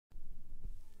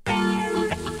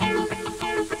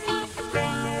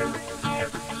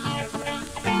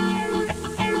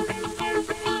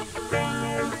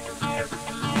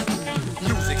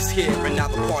here and now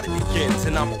the party begins,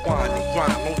 and I'm a wind and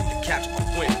grind only to catch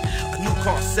my wind. A new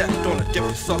concept on a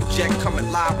different subject,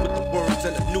 coming live with the words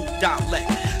in a new dialect.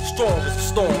 Strong as a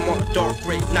storm on a dark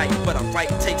gray night, but I write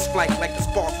takes flight like the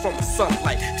spark from a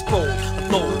sunlight. Explode,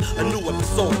 unload, a new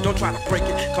episode. Don't try to break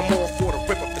it, come on for the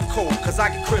rip up the code, cause I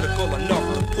get critical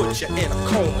enough to put you in a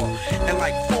coma. And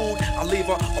like food, I leave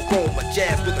a aroma,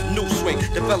 jazz with a new swing,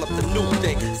 develop the new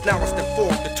thing. So now I step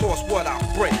forward to toss what I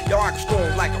bring. Yo, I get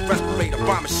strong like a respirator,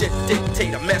 rhyming shit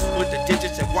dictator. Mess with the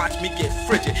digits and watch me get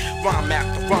frigid. Rhyme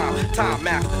after rhyme, time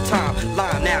after time,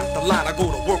 line after line. I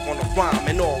go to work on the rhyme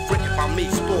and all written by me.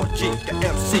 Sport G, the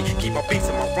MC, keep my beats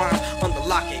and my rhymes under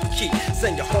lock and key.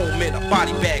 Send you home in a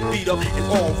body bag, beat up and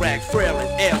all rag, frail and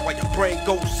air while your brain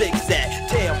goes zigzag.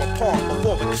 Tear them apart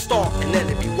before we can start, and then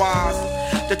it be wise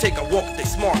to take a walk if they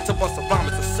smart. To bust a rhyme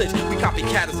is a cinch, we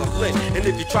copycat as a lynch. And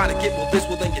if you try to get with this,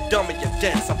 well then you're dumb and you're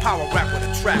dense. I power rap with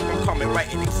a trap, I'm coming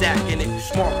right and exact. And if you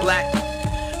smart black,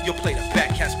 you'll play the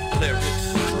back, catch my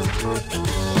lyrics.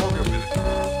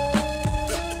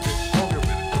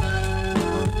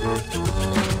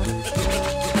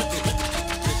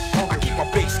 I keep my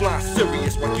baseline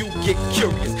serious while you get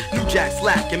curious. New jacks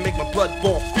lack and make my blood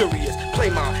ball furious. Play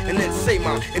mine and then say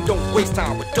mine, and don't waste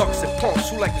time with ducks and punks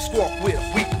who like to squawk with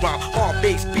a weak rhyme. Hard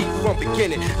bass beat from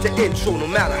beginning to intro, no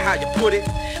matter how you put it.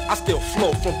 I still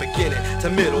flow from beginning to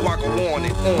middle. I go on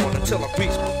and on until I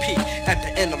reach my peak. At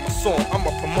the end of my song, I'm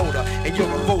a promoter and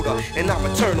you're a voter, and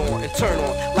I'ma turn on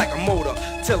like a motor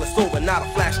till it's over. Not a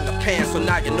flash in the pan, so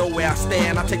now you know where I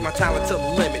stand. I take my talent to the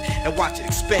limit and watch it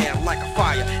expand like a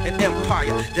fire, an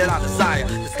empire that I desire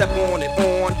to step on and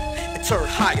turn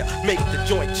higher, make the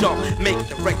joint jump, make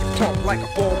the record pump like a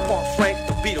ballpark Frank,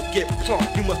 the beat'll get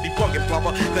plump. You must be bugging,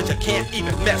 brother, cause you can't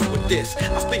even mess with this.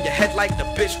 I spin your head like the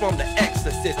bitch from The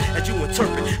Exorcist. As you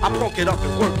interpret, I punk it up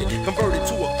and work it, convert it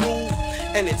to a groove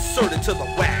and insert it to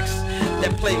the wax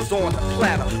that plays on the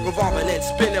platter. Revolving and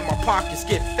spinning, my pockets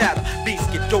get fatter. Beats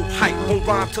get dope hype, won't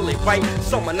rhyme till they right.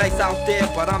 Summer nights out there,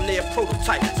 but I'm their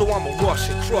prototype. So I'ma rush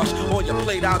and crush all your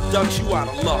played out ducks, you out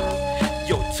of luck.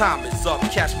 Yo, time is up,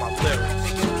 catch my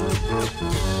lyrics.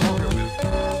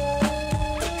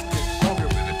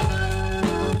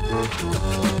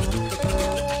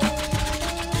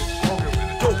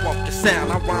 Dope up the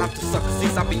sound, I rhyme to sucker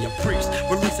seats, I be a priest.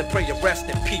 Release and pray and rest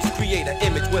in peace. Create an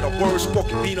image with a word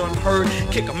spoken, beat unheard.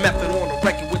 Kick a method on the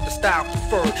record with the style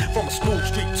preferred. From a smooth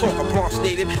street talker, Bronx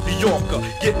native, New Yorker.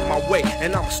 Get in my way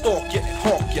and I'ma stalk you and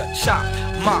hawk you. Chop,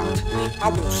 mocked, I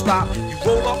won't stop. You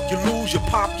roll up, you lose, you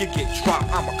pop, you get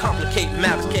dropped. I'ma complicate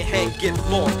matters, can't hang, get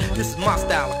lost. This is my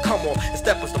style, I come on and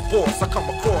step as the boss. I come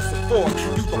across and forth,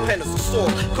 use my pen as a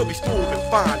sword. Could be smooth and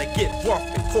fine and get rough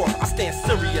and coarse. I stand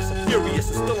serious and furious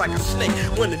and still like a snake.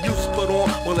 When the music's put on,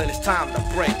 well then it's time to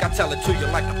break. I tell it to you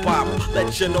like the Bible,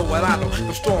 let you know what I know.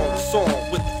 I'm strong with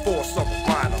song with the force of a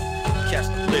rhino. Catch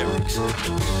the lyrics.